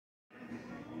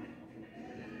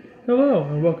Hello,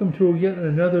 and welcome to yet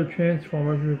another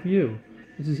Transformers review.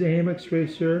 This is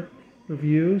AMXracer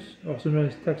Reviews, also known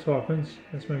as Tex Hawkins,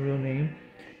 that's my real name,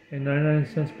 and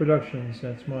 99 Cents Productions,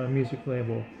 that's my music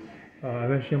label.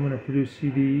 Eventually I'm going to produce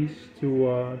CDs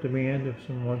to demand if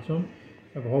someone wants them.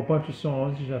 I have a whole bunch of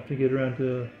songs, you just have to get around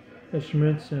to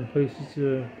instruments and places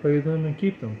to play them and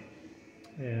keep them.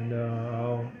 And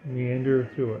I'll meander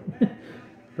through it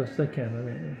best I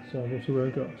can, so we'll see where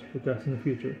it goes, but that's in the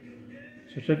future.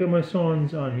 So check out my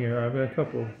songs on here. I've got a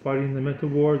couple. Fighting the Mental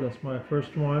War, that's my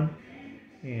first one.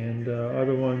 And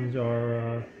other ones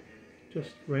are just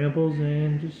rambles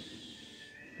and just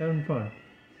having fun.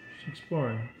 Just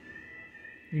exploring.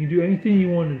 You can do anything you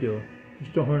want to do.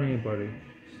 Just don't hurt anybody.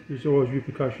 There's always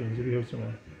repercussions if you hurt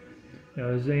someone.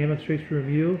 Now this is AMXracer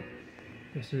Review.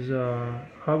 This is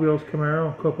Hot Wheels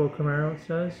Camaro, Copo Camaro it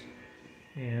says.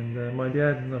 And my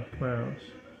dad loved Camaros.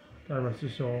 God rest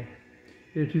his soul.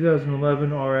 A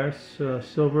 2011 RS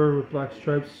silver with black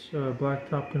stripes, black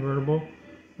top convertible,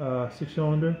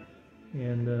 6-cylinder,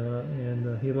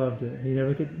 and he loved it. He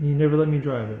never let me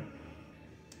drive it.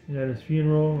 And at his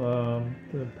funeral,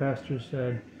 the pastor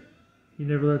said he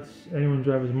never lets anyone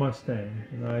drive his Mustang,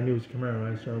 and I knew it was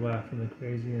Camaro. I started laughing like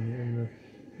crazy in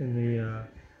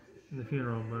the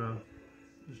funeral, but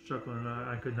just chuckling.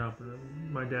 I couldn't help it.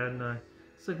 My dad and I.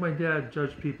 It's like my dad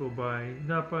judged people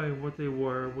not by what they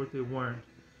were, what they weren't,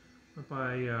 but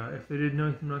by if they didn't know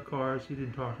anything about cars, he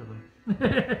didn't talk to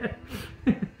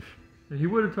them. He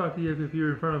would have talked to you if you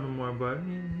were in front of him more, but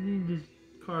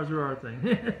cars are our thing.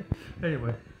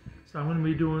 Anyway, so I'm going to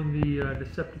be doing the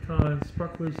Decepticon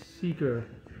Sparkless Seeker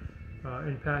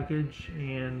in package,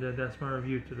 and that's my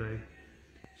review today.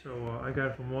 So I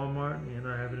got it from Walmart, and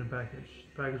I have it in package.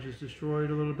 The package is destroyed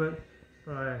a little bit,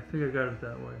 but I think I got it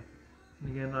that way.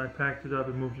 And again, I packed it up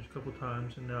and moved it a couple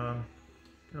times, and now I'm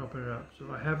going to open it up. So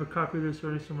I have a copy of this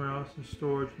already somewhere else in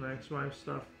storage, my ex-wife's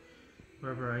stuff,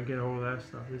 wherever I get a hold of that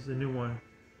stuff. This is the new one.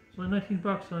 It's only 19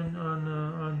 bucks on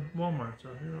Walmart, so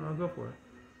I'll go for it.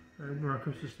 Around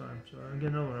Christmas time, so I get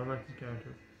another one. I like this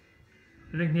character.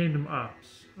 I nicknamed him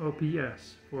Ops,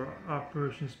 OPS, for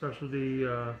Operation Specialty.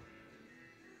 I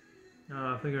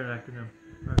figure an acronym.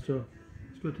 Alright, so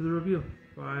let's go to the review.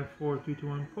 5, 4, 3, 2,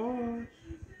 1, pause.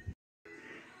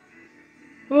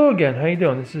 Hello again, how you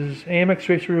doing? This is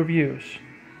AMXracer Reviews.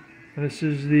 And this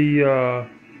is the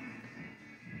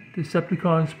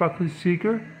Decepticon Sparkless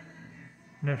Seeker,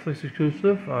 Netflix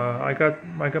exclusive. I got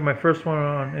my first one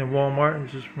in Walmart.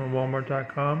 This is from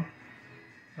Walmart.com.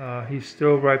 He's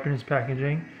still ripening his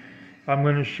packaging. I'm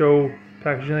going to show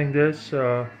packaging like this,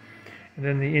 and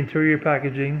then the interior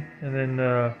packaging, and then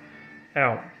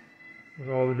out with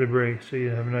all the debris, so you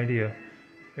have an idea.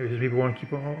 Maybe people want to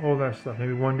keep all that stuff.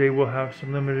 Maybe one day we'll have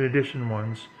some limited edition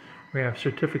ones. We have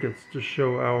certificates to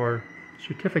show our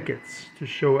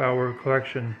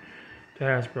collection to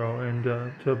Hasbro and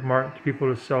to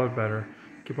people to sell it better,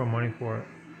 get more money for it.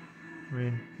 I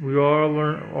mean, we all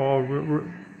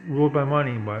ruled by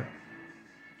money, but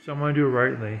some want to do it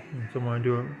rightly and some want to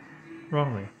do it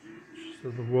wrongly.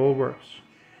 So the world works.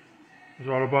 There's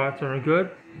Autobots that are good,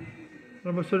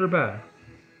 Autobots that are bad.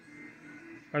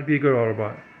 I'd be a good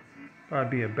Autobot. I'd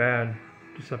be a bad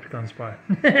Decepticon spy.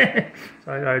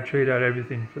 So I'd trade out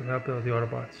everything for the help of the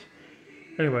Autobots.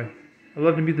 Anyway, I'd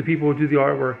love to meet the people who do the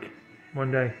artwork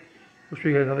one day. Wish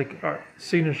we had like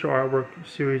signature artwork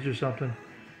series or something.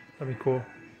 That'd be cool.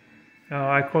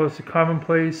 I call this a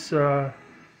commonplace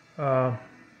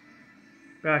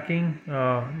backing.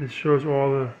 This shows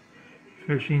all the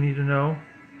information you need to know.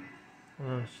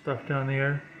 Stuff down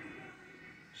there.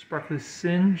 Sparkless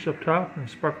Singe up top and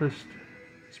Sparkless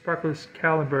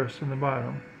Caliburst on the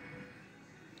bottom.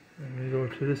 And we go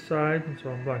to this side, it's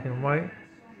all black and white.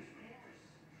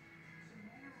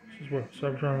 This is what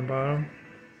subs are on the bottom.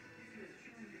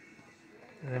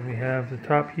 And then we have the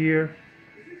top here,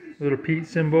 a little Pete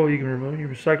symbol. You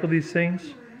recycle these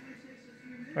things.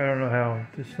 I don't know how,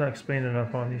 it's not explained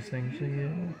enough on these things.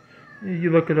 You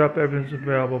look it up, evidence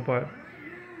available, but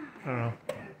I don't know.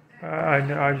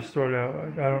 I just throw it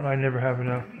out. I never have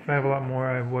enough. If I have a lot more,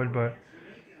 I would, but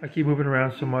I keep moving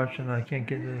around so much, and I can't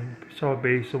get the solid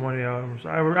base. So one day I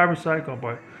recycle,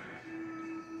 but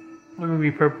let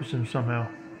me repurpose them somehow.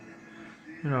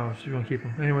 You know, so you don't keep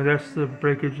them. Anyway, that's the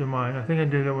breakage of mine. I think I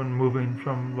did it when moving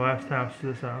from the last house to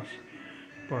this house,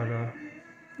 but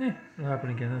it'll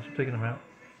happen again. That's taking them out.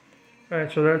 All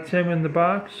right, so that's him in the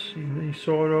box. You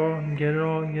saw it all, and get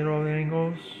all the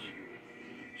angles.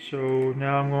 So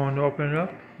now I'm going to open it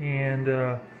up, and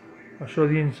I'll show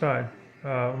the inside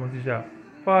once he's out.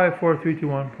 5, 4, 3, 2,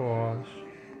 1, pause.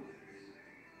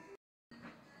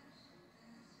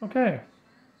 Okay.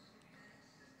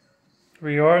 Here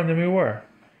we are, and there we were.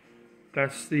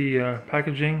 That's the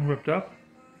packaging ripped up.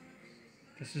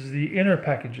 This is the inner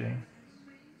packaging.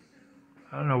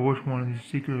 I don't know which one of these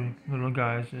secret little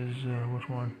guys is which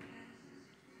one.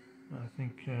 I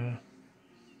think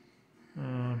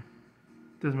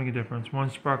doesn't make a difference.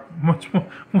 One's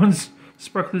Sparkless.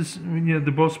 Yeah,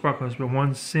 they're both Sparkless, but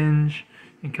one's Singe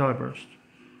and Caliburst.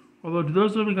 Although, do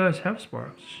those little guys have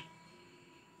sparks?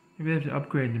 Maybe they have to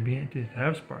upgrade to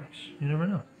have sparks. You never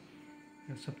know.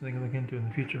 That's something they can look into in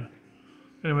the future.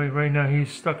 Anyway, right now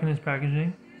he's stuck in his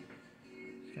packaging.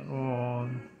 He's got all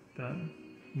that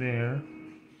there.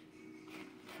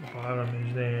 The bottom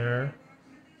is there.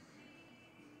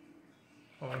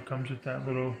 Oh, it comes with that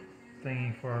little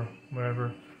thingy for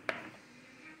whatever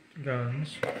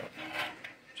guns.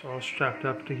 It's all strapped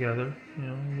up together. You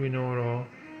know, we know it all.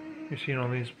 We've seen all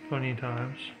these plenty of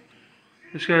times.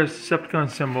 This guy has Decepticon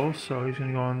symbols, so he's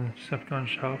gonna go on the Decepticon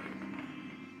shelf.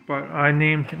 But I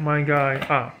named my guy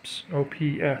Ops,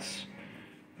 O-P-S.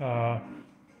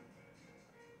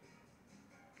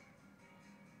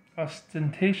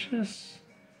 Ostentatious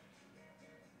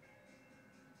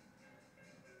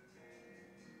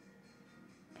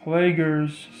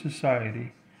Plaguers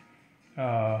Society.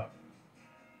 I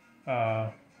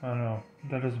don't know.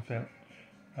 That doesn't fit.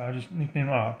 Just nickname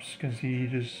Ops because he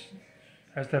just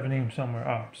has to have a name somewhere.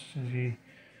 Ops. He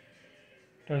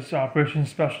does Operation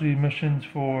Specialty missions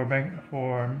for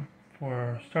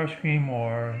Starscream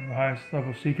or the highest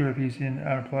level seeker if he's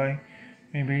out of play.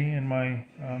 Maybe in my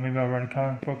maybe I'll write a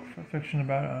comic book fiction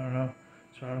about it. I don't know.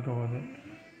 So I'll go with it.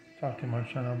 Talk too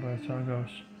much, I know, but that's how it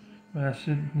goes. But that's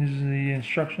it. These are the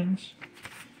instructions.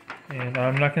 And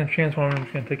I'm not going to transform him. I'm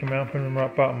just going to take him out and put him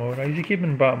in bot mode. I usually keep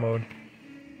him in bot mode.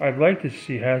 I'd like to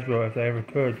see Hasbro, if I ever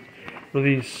could,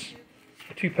 release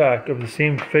a 2-pack of the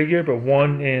same figure, but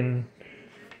one in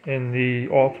the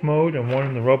alt mode and one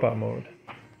in the robot mode.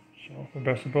 So, the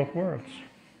best of both worlds.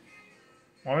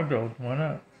 Why build? Why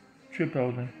not? Trip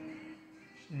building.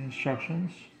 The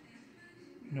instructions.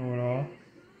 Know it all.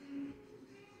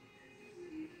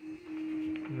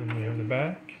 And then we have the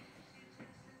back.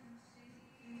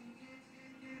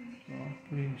 So,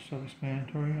 pretty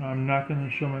self-explanatory. I'm not going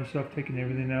to show myself taking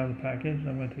everything out of the package.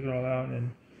 I'm going to take it all out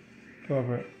and go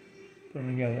over it. Put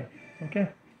them together. Okay.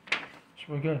 So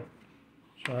we're good.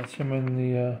 So that's him in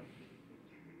the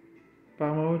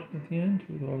bar mode at the end. It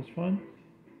was always fun.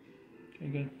 Okay,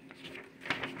 good.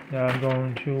 Now I'm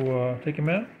going to take him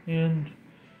out and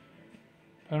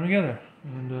put them together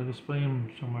and display him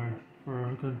somewhere for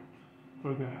a good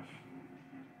photograph.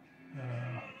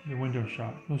 The window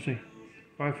shot. We'll see.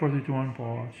 5, 4, 3, 2, 1,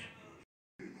 pause.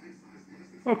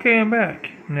 Okay, I'm back.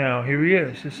 Now, here he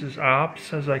is. This is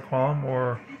Ops, as I call him,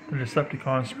 or the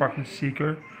Decepticon Sparkless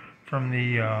Seeker from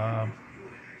the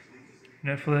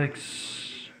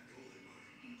Netflix,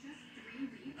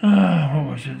 what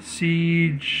was it?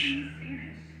 Siege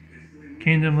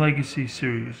Kingdom Legacy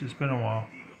series. It's been a while.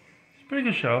 It's a pretty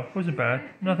good show. It wasn't bad.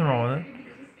 Nothing wrong with it.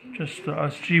 Just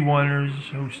us G1ers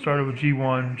who started with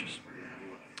G1 just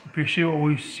appreciate what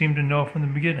we seem to know from the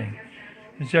beginning.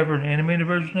 Is there ever an animated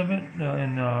version of it,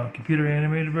 in computer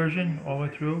animated version, all the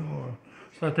way through, or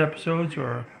select episodes,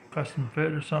 or custom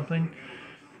fit or something?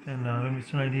 And maybe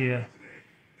it's an idea.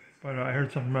 But I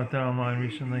heard something about that online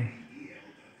recently.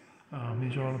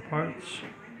 These are all the parts.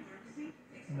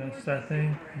 And that's that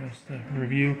thing. And that's the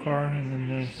review card, and then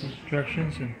there's the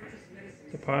directions and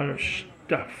the pile of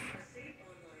stuff.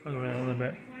 I'll go down a little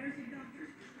bit.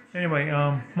 Anyway,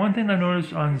 one thing I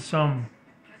noticed on some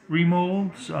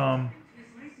remolds,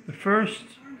 the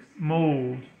first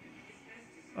mold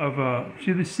of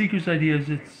see the Seeker's ideas.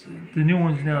 It's the new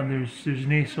ones now. There's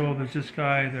Nasol. There's this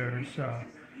guy. There's the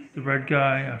red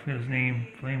guy. I forget his name.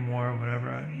 Flame War or whatever.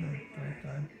 I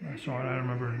saw it. I don't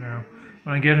remember it now.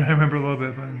 When I get it, I remember a little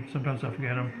bit, but sometimes I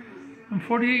forget them. I'm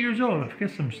 48 years old. I forget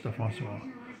some stuff once in a while. I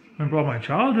remember all my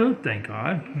childhood. Thank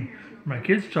God. My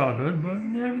kids' childhood, but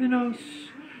everything else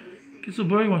gets a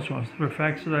blurry once in a while. For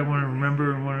facts that I want to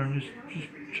remember and want to just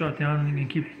shut down and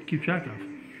keep track of.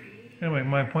 Anyway,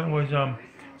 my point was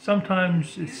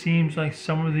sometimes it seems like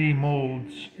some of the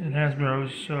molds in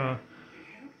Hasbro's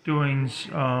doings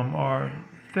are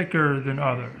thicker than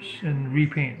others in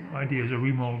repaint ideas or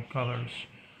remold colors.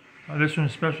 This one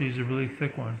especially is a really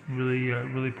thick one,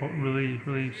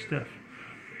 really stiff.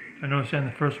 I noticed that in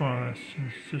the first one of this.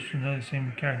 It's just the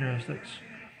same characteristics.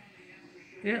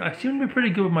 Yeah, I seem to be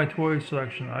pretty good with my toy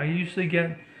selection. I usually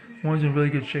get ones in really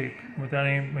good shape without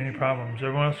any problems.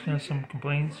 Everyone else has some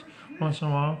complaints once in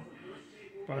a while,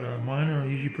 but mine are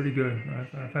usually pretty good.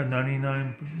 I've had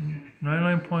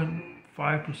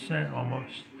 99.5%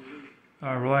 almost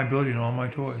reliability in all my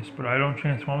toys, but I don't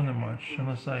transform them much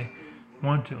unless I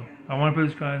want to. I want to put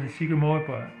this guy in the secret mode,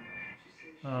 but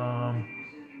I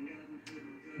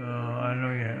don't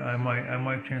know yet. I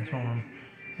might transform him.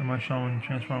 I might show him in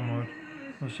transform mode.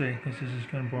 We'll see, because this is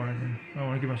kind of boring, and I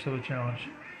want to give myself a challenge.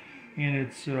 And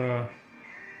it's a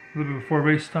little bit before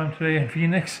race time today in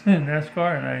Phoenix in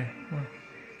NASCAR, and well,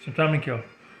 some time to kill.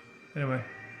 Anyway,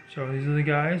 so these are the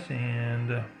guys, and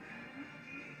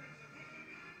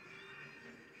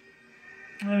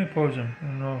let me pause them,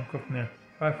 and I'll go from there.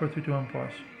 5, 4, 3, 2, 1,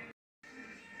 pause.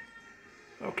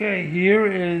 Okay, here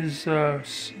is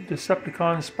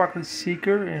Decepticon Sparkless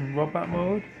Seeker in robot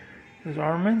mode. His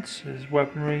armaments, his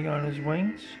weaponry on his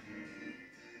wings,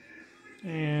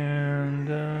 and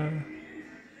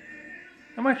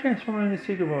I might transform him into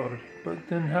Seeker mode. But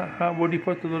then, how would he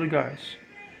put the little guys?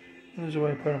 There's a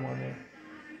way to put them on there.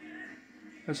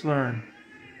 Let's learn.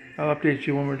 I'll update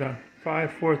you when we're done.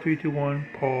 5, 4, 3, 2, 1,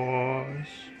 pause.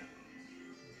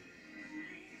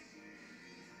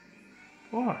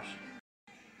 Pause.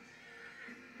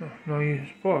 No, you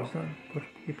just pause, not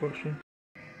keep pushing.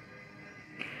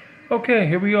 Okay,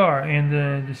 here we are, and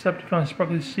the Decepticon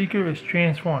Sparkless Seeker is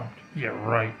transformed. Yeah,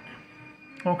 right.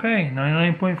 Okay,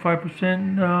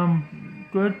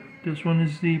 99.5% good. This one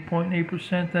is the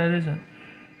 0.8% that isn't.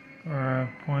 Or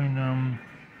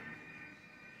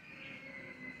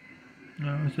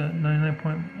is that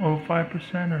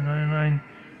 99.05% or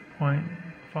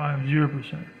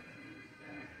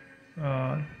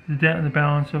 99.50%? The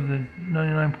balance of the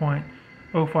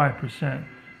 99.05%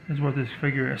 is what this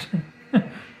figure is.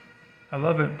 I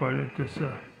love it, but it just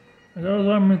I got those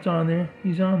ornaments on there.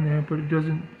 He's on there, but it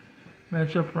doesn't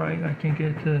match up right. I can't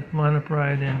get it to line up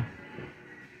right, and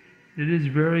it is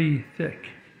very thick.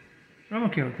 But I'm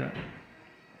okay with that.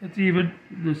 It's even.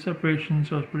 The separation,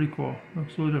 so it's pretty cool.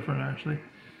 Looks a little different actually.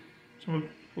 So it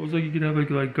looks like you could have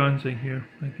like guns in here,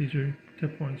 like these are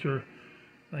tip points, or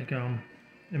like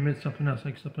emit something else,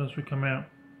 like something else would come out.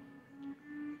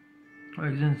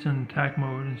 Like it's in attack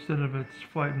mode instead of its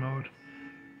flight mode.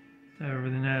 They have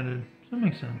everything added. So that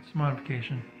makes sense.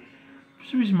 Modification. For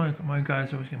some reason my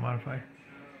guys always get modified.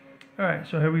 Alright,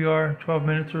 so here we are, 12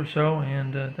 minutes or so,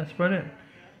 and that's about it.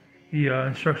 The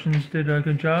instructions did a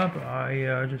good job.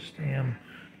 I just am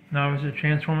novice at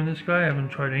transforming this guy. I haven't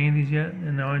tried any of these yet,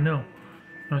 and now I know.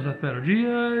 How's that better?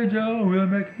 G.I. Joe, real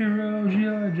American hero,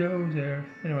 G.I. Joe's there.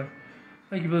 Anyway,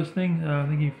 thank you for listening.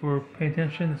 Thank you for paying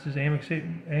attention. This is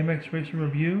AMXracer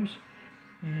Reviews,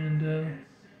 and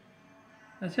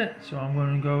that's it. So I'm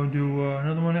going to go do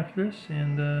another one after this,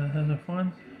 and have some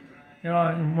fun. You know,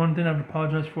 and one thing I have to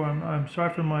apologize for, I'm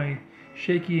sorry for my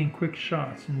shaky and quick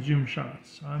shots and zoom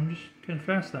shots. I'm just kind of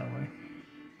fast that way.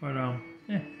 But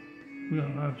yeah, we all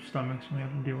have stomachs and we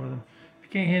have to deal with them. If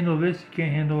you can't handle this, you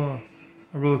can't handle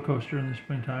a roller coaster in the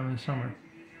springtime and the summer.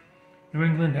 New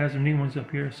England has some neat ones up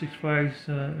here. Six Flags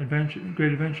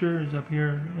Great Adventure is up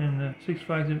here, and Six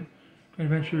Flags Great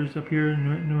Adventure is up here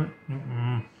in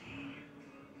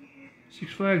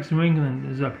Six Flags New England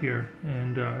is up here,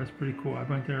 and it's pretty cool. I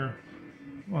went there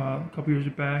a couple years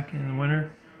back in the winter,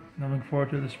 and I'm looking forward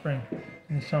to the spring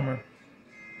and the summer.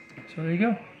 So there you go.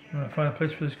 I'm going to find a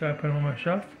place for this guy, put him on my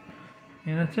shelf,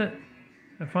 and that's it.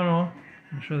 Have fun all.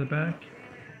 Let me show the back.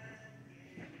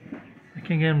 I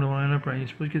can't get him to line up right. You're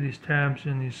supposed to get these tabs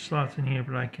and these slots in here,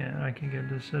 but I can't. I can't get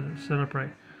this set up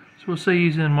right. So we'll say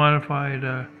he's in modified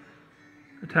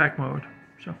attack mode.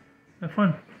 So have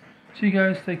fun. See you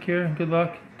guys. Take care and good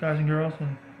luck, guys and girls,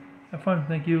 and have fun.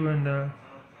 Thank you, and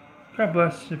God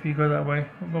bless if you go that way.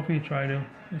 Hopefully you try to.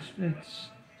 It's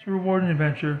a rewarding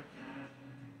adventure.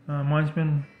 Mine's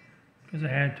been because I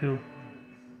had to.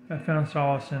 I found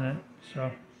solace in it. So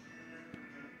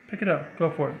pick it up. Go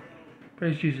for it.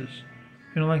 Praise Jesus.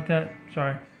 If you don't like that,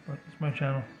 sorry, but it's my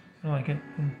channel. If you don't like it,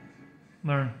 then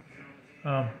learn.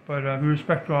 But be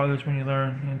respectful of others when you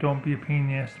learn, and don't be a pain in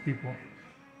the ass to people.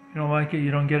 If you don't like it,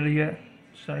 you don't get it yet,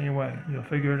 it's not your way. You'll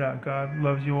figure it out. God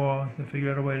loves you all. He'll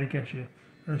figure out a way to get you.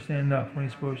 Understand enough when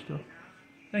he's supposed to.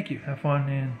 Thank you. Have fun,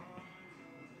 and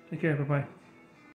take care. Bye-bye.